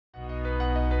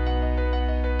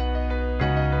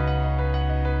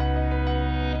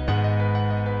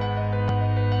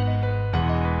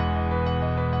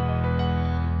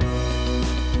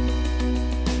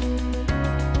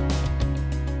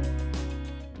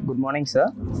Good morning, sir.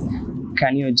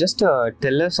 Can you just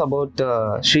tell us about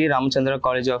Sri Ramachandra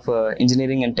College of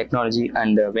Engineering and Technology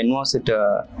and when was it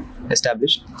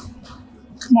established?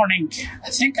 Good morning. I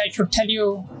think I should tell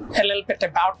you a little bit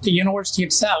about the university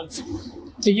itself.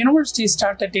 The university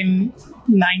started in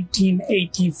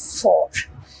 1984.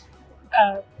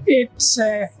 It's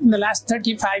in the last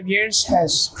 35 years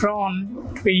has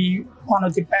grown to be one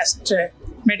of the best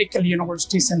medical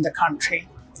universities in the country.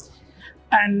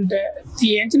 And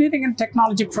the engineering and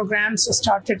technology programs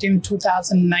started in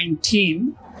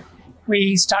 2019.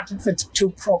 We started with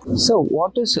 2 programs. So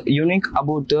what is unique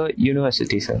about the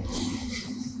university, sir?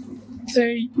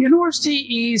 The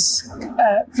university is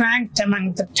ranked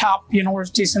among the top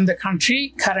universities in the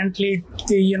country. Currently,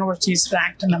 the university is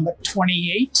ranked number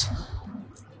 28.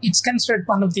 It's considered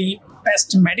one of the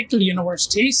best medical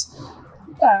universities,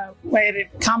 where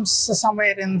it comes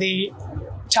somewhere in the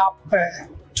top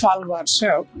 12 or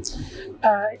so.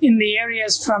 In the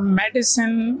areas from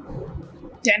medicine,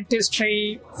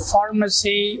 dentistry,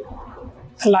 pharmacy,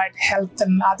 allied health,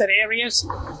 and other areas,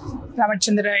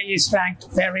 Ramachandra is ranked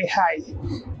very high.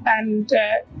 And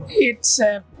it's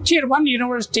a Tier 1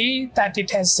 university that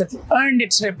it has earned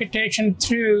its reputation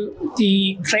through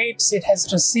the grades it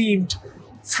has received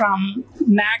from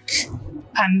NAC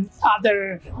and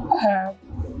other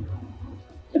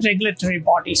regulatory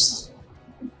bodies.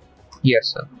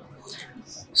 Yes, sir.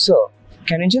 So,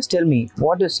 can you just tell me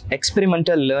what is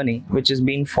experimental learning which is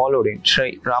being followed in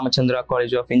Sri Ramachandra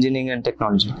College of Engineering and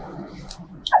Technology?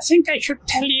 I think I should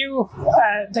tell you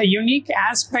the unique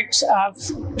aspects of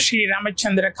Sri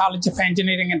Ramachandra College of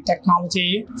Engineering and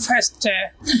Technology. First,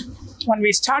 when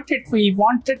we started, we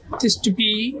wanted this to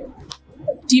be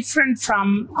different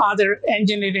from other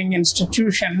engineering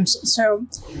institutions. So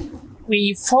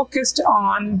we focused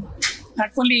on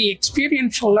not only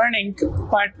experiential learning,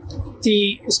 but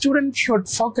the students should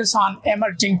focus on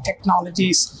emerging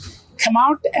technologies, come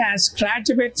out as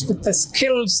graduates with the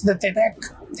skills that they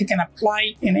can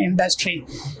apply in industry.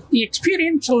 The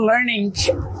experiential learning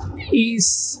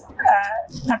is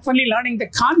not only learning the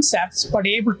concepts, but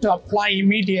able to apply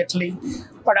immediately,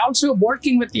 but also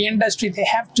working with the industry. They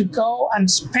have to go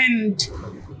and spend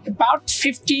about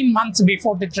 15 months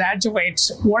before they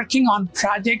graduate working on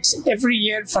projects every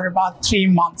year for about 3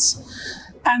 months.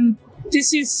 And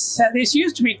this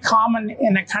used to be common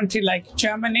in a country like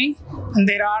Germany, and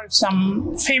there are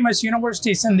some famous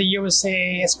universities in the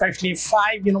USA, especially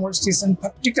 5 universities in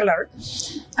particular,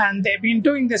 and they've been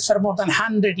doing this for more than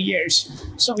 100 years.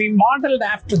 So we modeled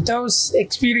after those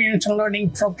experiential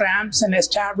learning programs and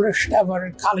established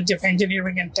our College of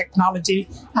Engineering and Technology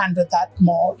under that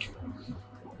mode.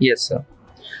 Yes, sir.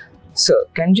 Sir,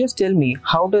 can you just tell me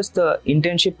how does the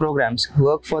internship programs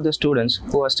work for the students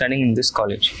who are studying in this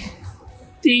college?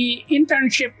 The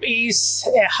internship is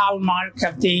a hallmark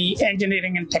of the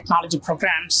engineering and technology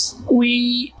programs.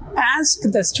 We ask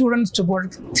the students to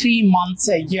work 3 months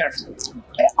a year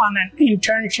on an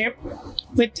internship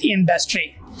with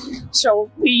industry.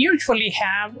 So we usually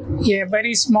have a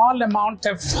very small amount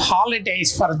of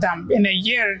holidays for them. In a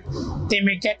year, they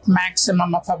may get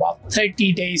maximum of about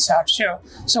 30 days or so.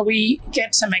 So we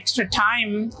get some extra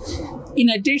time in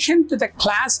addition to the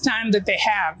class time that they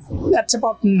have. That's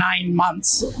about 9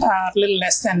 months, a little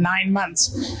less than 9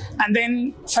 months. And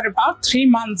then for about 3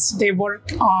 months, they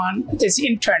work on this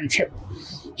internship.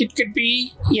 It could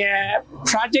be a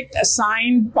project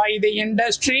assigned by the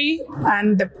industry,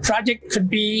 and the project could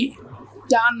be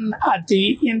done at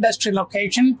the industry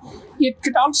location. It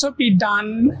could also be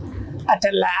done at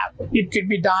a lab. It could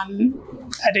be done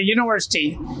at a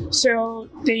university. So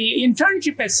the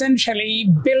internship essentially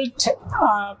built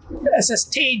as a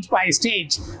stage by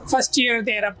stage. First year,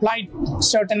 they are applied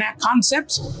certain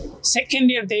concepts. Second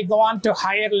year, they go on to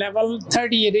higher level.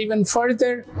 Third year, even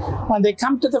further. When they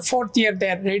come to the 4th year, they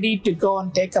are ready to go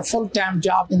and take a full-time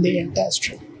job in the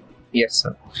industry. Yes,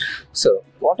 sir. So,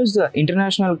 what is the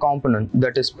international component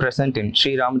that is present in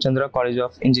Sri Ramachandra College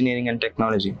of Engineering and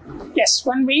Technology? Yes,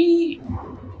 when we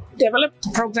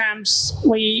developed programs,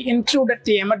 we included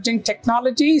the emerging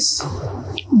technologies,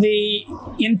 the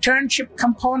internship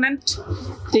component,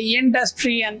 the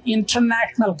industry and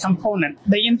international component.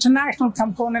 The international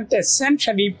component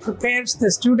essentially prepares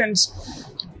the students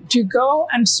to go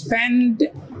and spend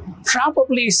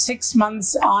probably 6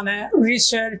 months on a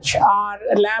research or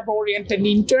a lab-oriented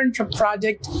internship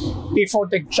project before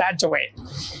they graduate.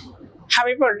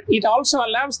 However, it also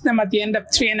allows them at the end of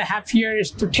 3.5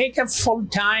 years to take a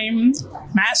full-time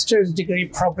master's degree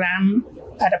program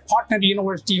at a partner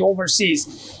university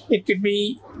overseas. It could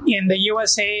be in the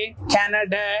USA,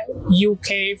 Canada,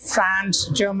 UK, France,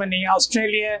 Germany,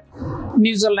 Australia,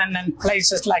 New Zealand and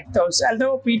places like those.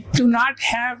 Although we do not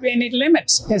have any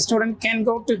limits. A student can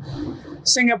go to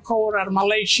Singapore or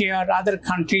Malaysia or other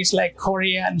countries like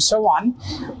Korea and so on.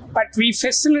 But we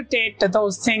facilitate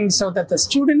those things so that the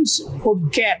students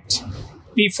would get,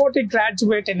 before they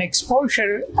graduate, an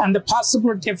exposure and the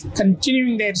possibility of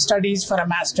continuing their studies for a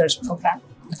master's program.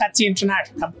 That's the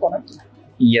international component.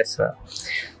 Yes, sir.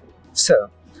 Sir,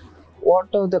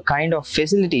 what are the kind of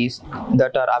facilities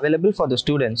that are available for the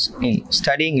students in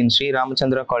studying in Sri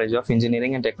Ramachandra College of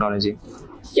Engineering and Technology?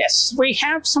 Yes, we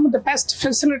have some of the best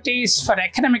facilities for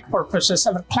academic purposes.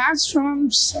 Our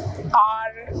classrooms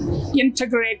are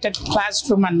integrated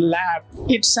classroom and lab.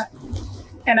 It's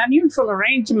an unusual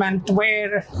arrangement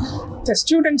where the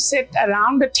students sit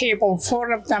around a table,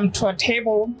 4 of them to a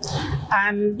table,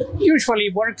 and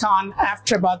usually work on,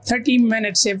 after about 30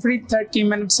 minutes, every 30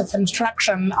 minutes of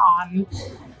instruction on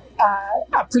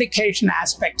application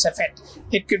aspects of it.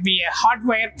 It could be a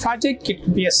hardware project, it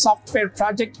could be a software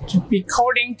project, it could be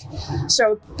coding.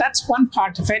 So that's one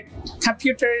part of it.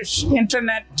 Computers,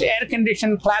 internet,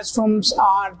 air-conditioned classrooms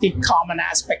are the common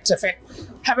aspects of it.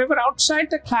 However,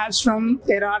 outside the classroom,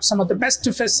 there are some of the best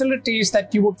facilities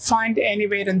that you would find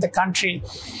anywhere in the country.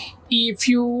 If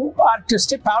you are to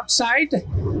step outside,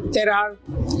 there are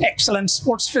excellent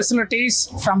sports facilities,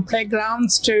 from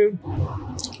playgrounds to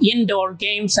indoor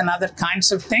games and other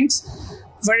kinds of things.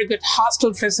 Very good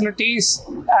hostel facilities,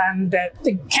 and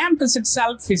the campus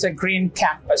itself is a green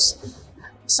campus.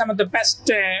 Some of the best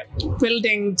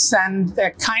buildings and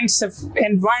the kinds of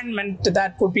environment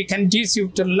that would be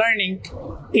conducive to learning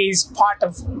is part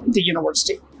of the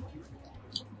university.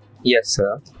 Yes,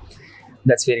 sir.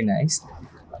 That's very nice.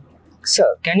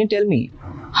 Sir, can you tell me,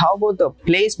 how about the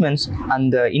placements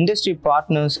and the industry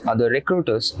partners or the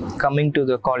recruiters coming to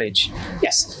the college?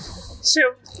 Yes. So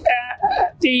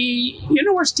the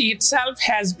university itself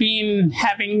has been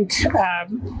having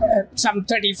some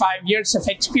 35 years of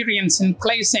experience in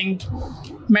placing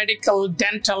medical,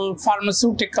 dental,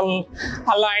 pharmaceutical,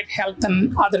 allied health,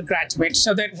 and other graduates.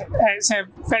 So there is a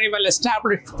very well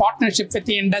established partnership with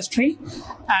the industry,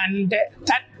 and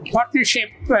that partnership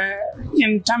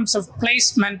in terms of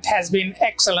placement has been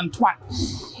excellent one.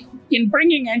 In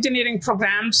bringing engineering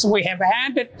programs, we have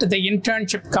added the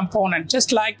internship component.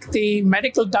 Just like the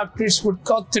medical doctors would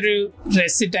go through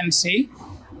residency,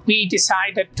 we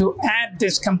decided to add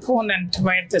this component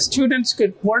where the students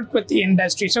could work with the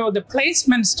industry. So the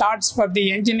placement starts for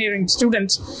the engineering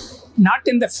students not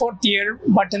in the 4th year,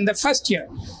 but in the 1st year.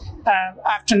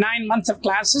 After 9 months of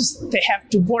classes, they have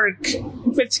to work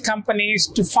with companies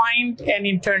to find an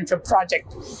internship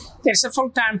project. There's a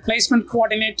full-time placement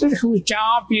coordinator whose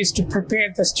job is to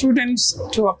prepare the students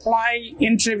to apply,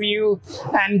 interview,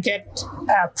 and get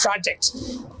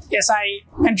projects. As I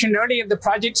mentioned earlier, the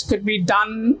projects could be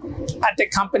done at the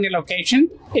company location.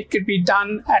 It could be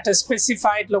done at a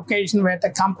specified location where the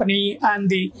company and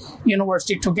the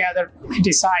university together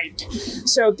decide.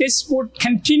 So this would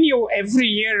continue every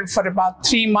year for about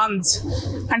 3 months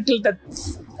until the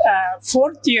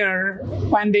 4th year.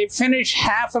 When they finish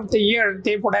half of the year,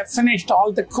 they would have finished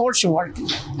all the coursework,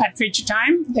 at which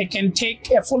time they can take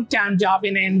a full-time job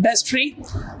in an industry,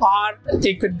 or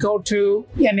they could go to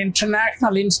an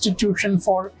international institution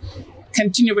for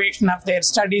continuation of their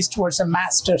studies towards a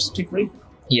master's degree.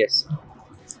 Yes.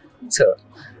 Sir,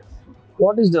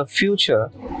 what is the future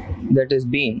that has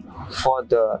been for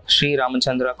the Sri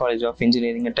Ramachandra College of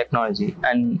Engineering and Technology,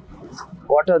 and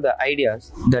what are the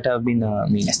ideas that have been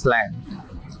planned?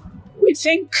 We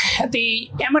think the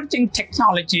emerging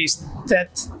technologies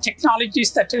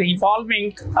that are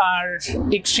evolving are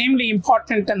extremely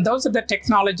important, and those are the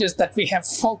technologies that we have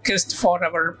focused for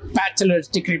our bachelor's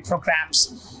degree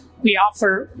programs. We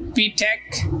offer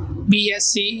BTech,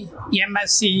 BSc,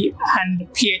 MSc, and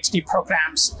PhD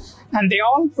programs. And they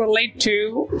all relate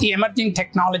to the emerging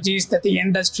technologies that the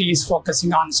industry is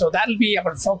focusing on. So that'll be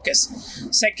our focus.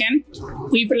 Second,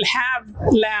 we will have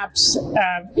labs,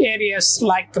 areas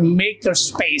like a maker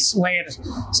space where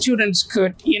students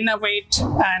could innovate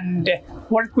and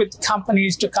work with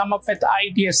companies to come up with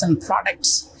ideas and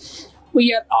products.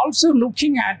 We are also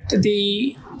looking at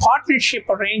the partnership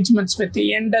arrangements with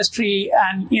the industry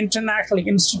and international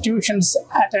institutions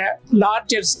at a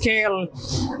larger scale,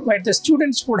 where the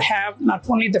students would have not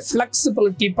only the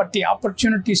flexibility, but the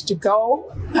opportunities to go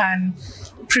and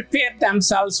prepare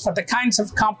themselves for the kinds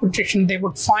of competition they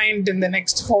would find in the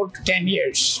next 4 to 10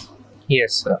 years.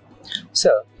 Yes, sir.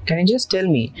 Sir, can you just tell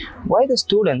me why the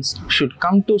students should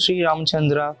come to Sri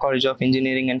Ramachandra College of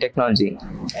Engineering and Technology?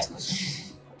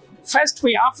 First,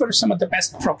 we offer some of the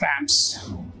best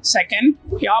programs. Second,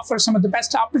 we offer some of the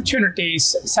best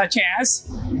opportunities, such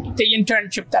as the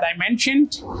internship that I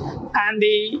mentioned, and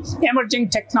the emerging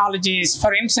technologies.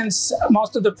 For instance,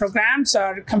 most of the programs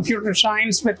are computer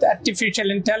science with artificial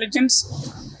intelligence,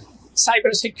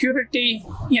 cybersecurity,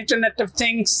 Internet of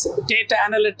Things, data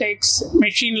analytics,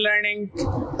 machine learning,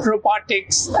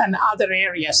 robotics, and other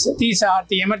areas. These are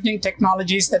the emerging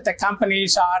technologies that the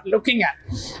companies are looking at.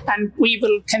 And we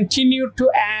will continue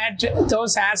to add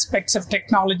those aspects of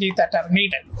technology that are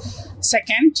needed.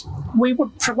 Second, we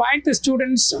would provide the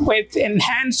students with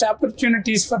enhanced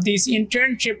opportunities for these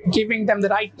internships, giving them the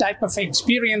right type of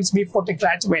experience before they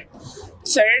graduate.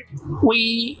 Third,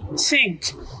 we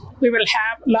think we will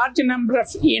have a larger number of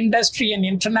industry and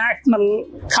international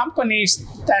companies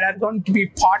that are going to be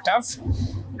part of,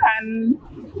 and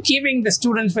giving the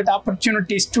students with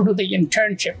opportunities to do the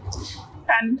internship.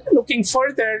 And looking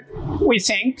further, we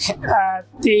think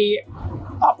the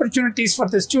opportunities for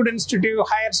the students to do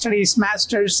higher studies,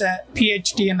 masters,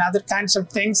 PhD, and other kinds of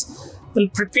things will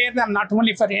prepare them not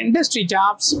only for industry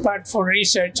jobs, but for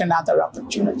research and other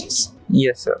opportunities.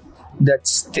 Yes, sir.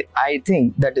 I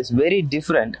think that is very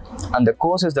different, and the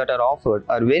courses that are offered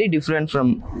are very different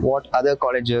from what other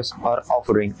colleges are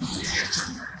offering.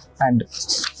 And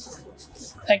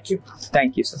thank you.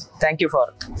 Thank you, sir. Thank you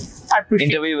for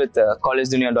interview with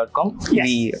Collegedunia.com.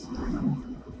 Yes.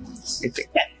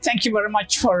 Thank you very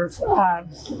much for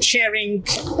sharing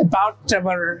about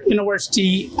our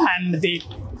university and the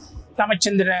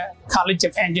Ramachandra College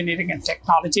of Engineering and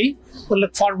Technology. We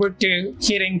look forward to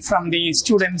hearing from the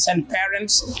students and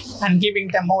parents and giving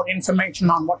them more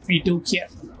information on what we do here.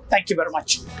 Thank you very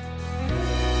much.